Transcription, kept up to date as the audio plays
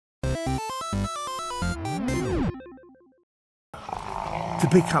to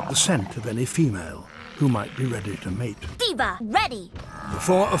pick up the scent of any female who might be ready to mate. Diva, ready!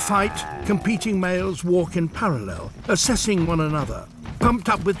 Before a fight, competing males walk in parallel, assessing one another. Pumped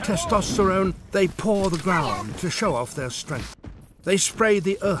up with testosterone, they paw the ground to show off their strength. They spray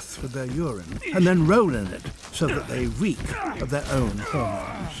the earth with their urine and then roll in it so that they reek of their own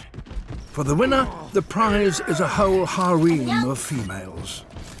hormones. For the winner, the prize is a whole harem of females.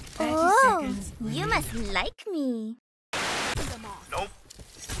 Oh, you must like me. Nope.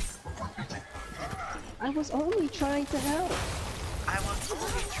 I was only trying to help. I was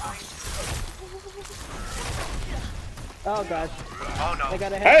only trying to... Oh gosh. Oh no. I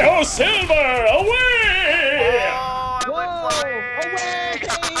got a head. Hey ho, Silver! Away! Oh, Away!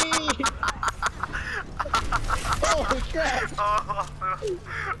 Holy crap! Oh,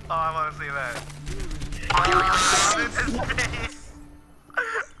 I want to see that. This is me.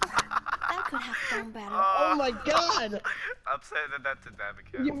 That could have gone better. Oh my god! I'm sending that to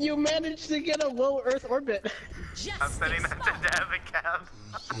Dabacabb. You managed to get a low Earth orbit. I'm sending that to Dabacabb.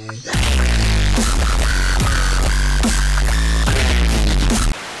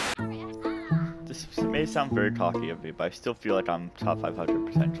 This may sound very cocky of me, but I still feel like I'm top 500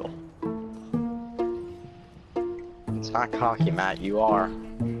 potential. It's not cocky, Matt. You are.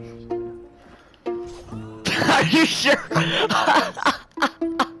 Are you sure?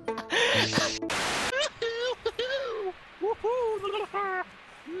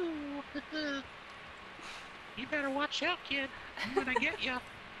 You better watch out, kid. I'm gonna get you.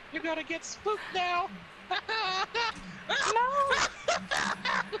 You're gonna get spooked now.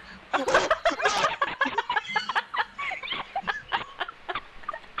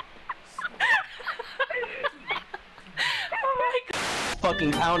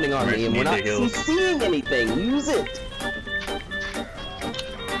 Fucking pounding on me and we're not seeing anything. Use it.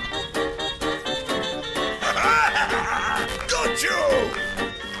 Got you!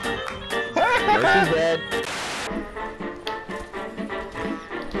 Mercy's dead.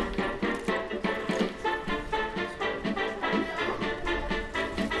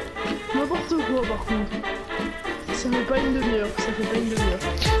 N'importe quoi par contre. Ça fait pas une demi-heure, ça fait pas une demi-heure.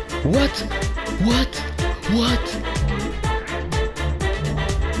 What? What? What?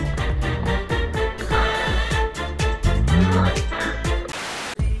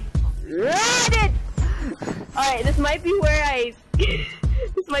 Reddit! Alright, this might be where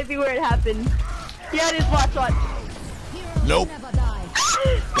this might be where it happened. Yeah, it is. Watch. Nope.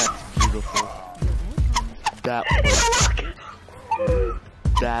 That's beautiful.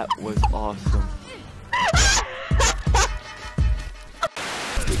 That was awesome.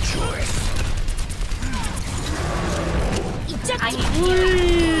 Good choice. I need you.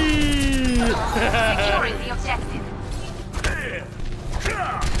 Securing the objective.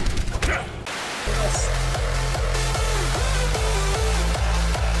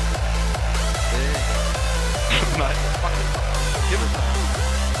 Give us that.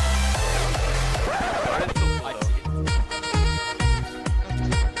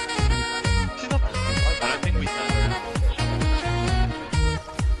 I don't think we stand around.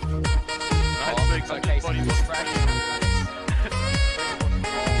 Okay, so body was fractured.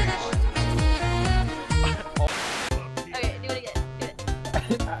 Okay, do it again. Do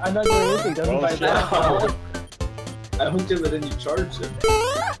it. I'm not doing anything. Doesn't find that. I hooked him and then you charged him.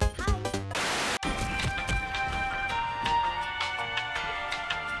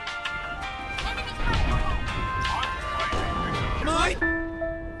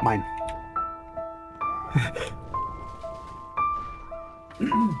 Mine.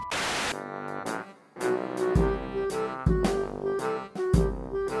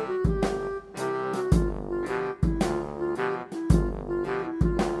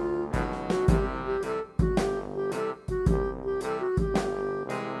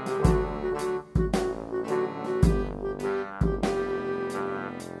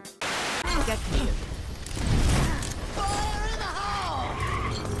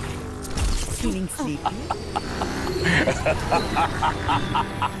 Feeling sleepy?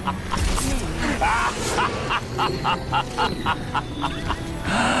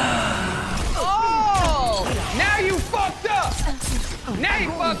 Oh! Now you fucked up! Now you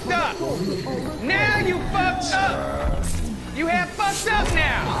fucked up! Now you fucked up! You have fucked up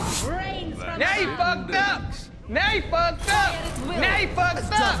now! Now you fucked up! Now you fucked up! Now you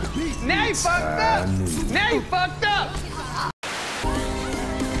fucked up! Now you fucked up! Now you fucked up!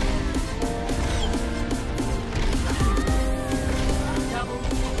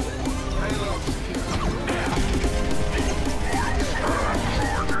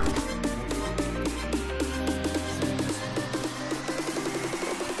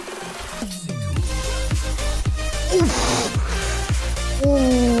 Ooh.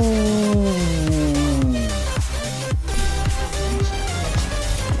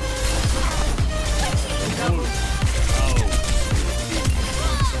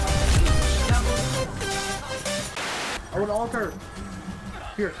 the altar.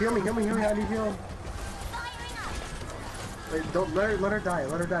 Here, heal me, I need heal. Wait, don't let her die,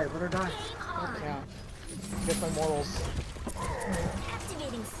 let her die. Yeah. Get my mortals.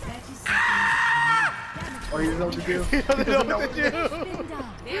 Activating. Oh, you know what to do? He doesn't know what to do!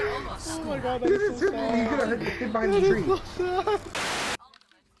 Oh my god, that is so sad. He's gonna hit behind the tree.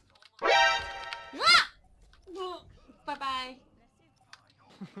 Bye-bye.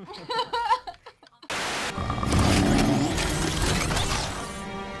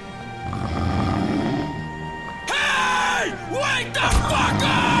 Hey! Wake the fuck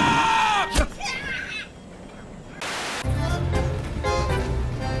up!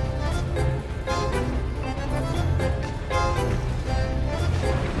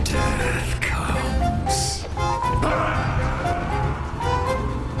 Death comes.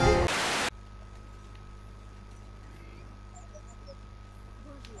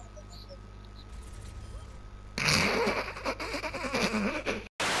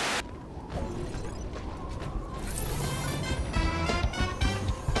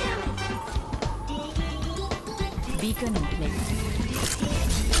 Beacon in place.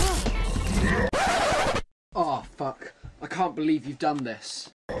 Oh, fuck. I can't believe you've done this.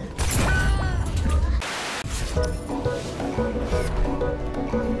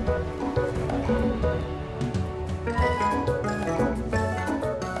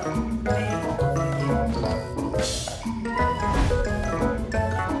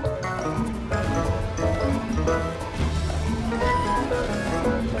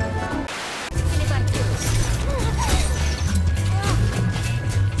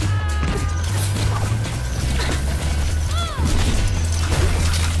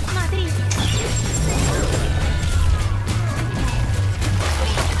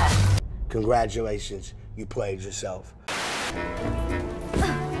 Congratulations, you played yourself. 5,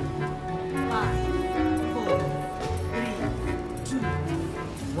 4, 3, 2,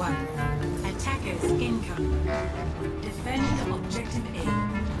 1. Attackers incoming. Defend objective A.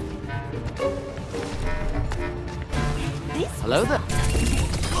 Hello there.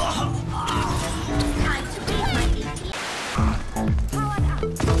 Time to beat my AT. Powered up.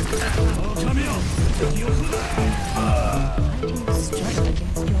 Strike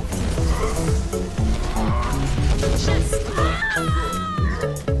against your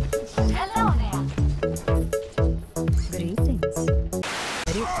Hello there. Greetings.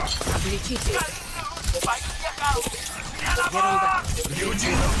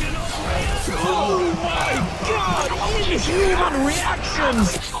 Oh my god! Inhuman reactions!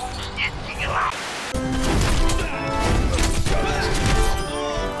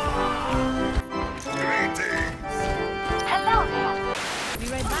 Hello there. Be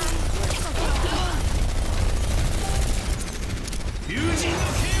right back.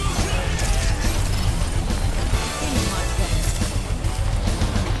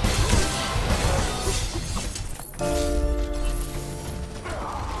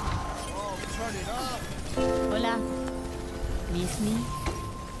 Hola. Miss me?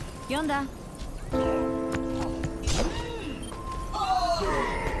 ¿Qué onda?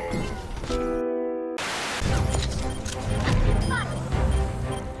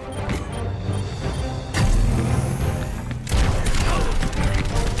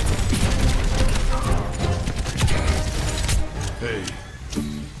 Hey.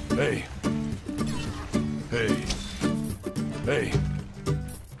 Hey. Hey. Hey.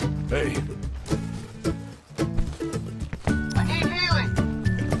 Hey. I keep healing.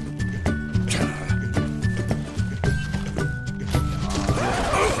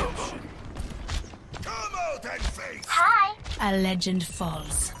 Come out and face. Hi. A legend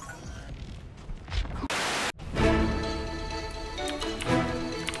falls.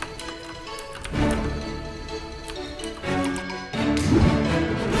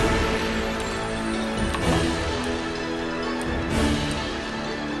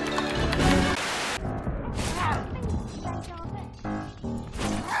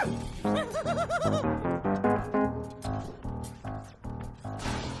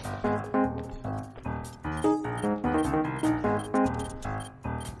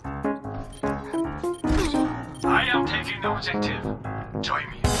 I am taking the objective. Join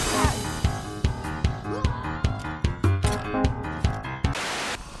me.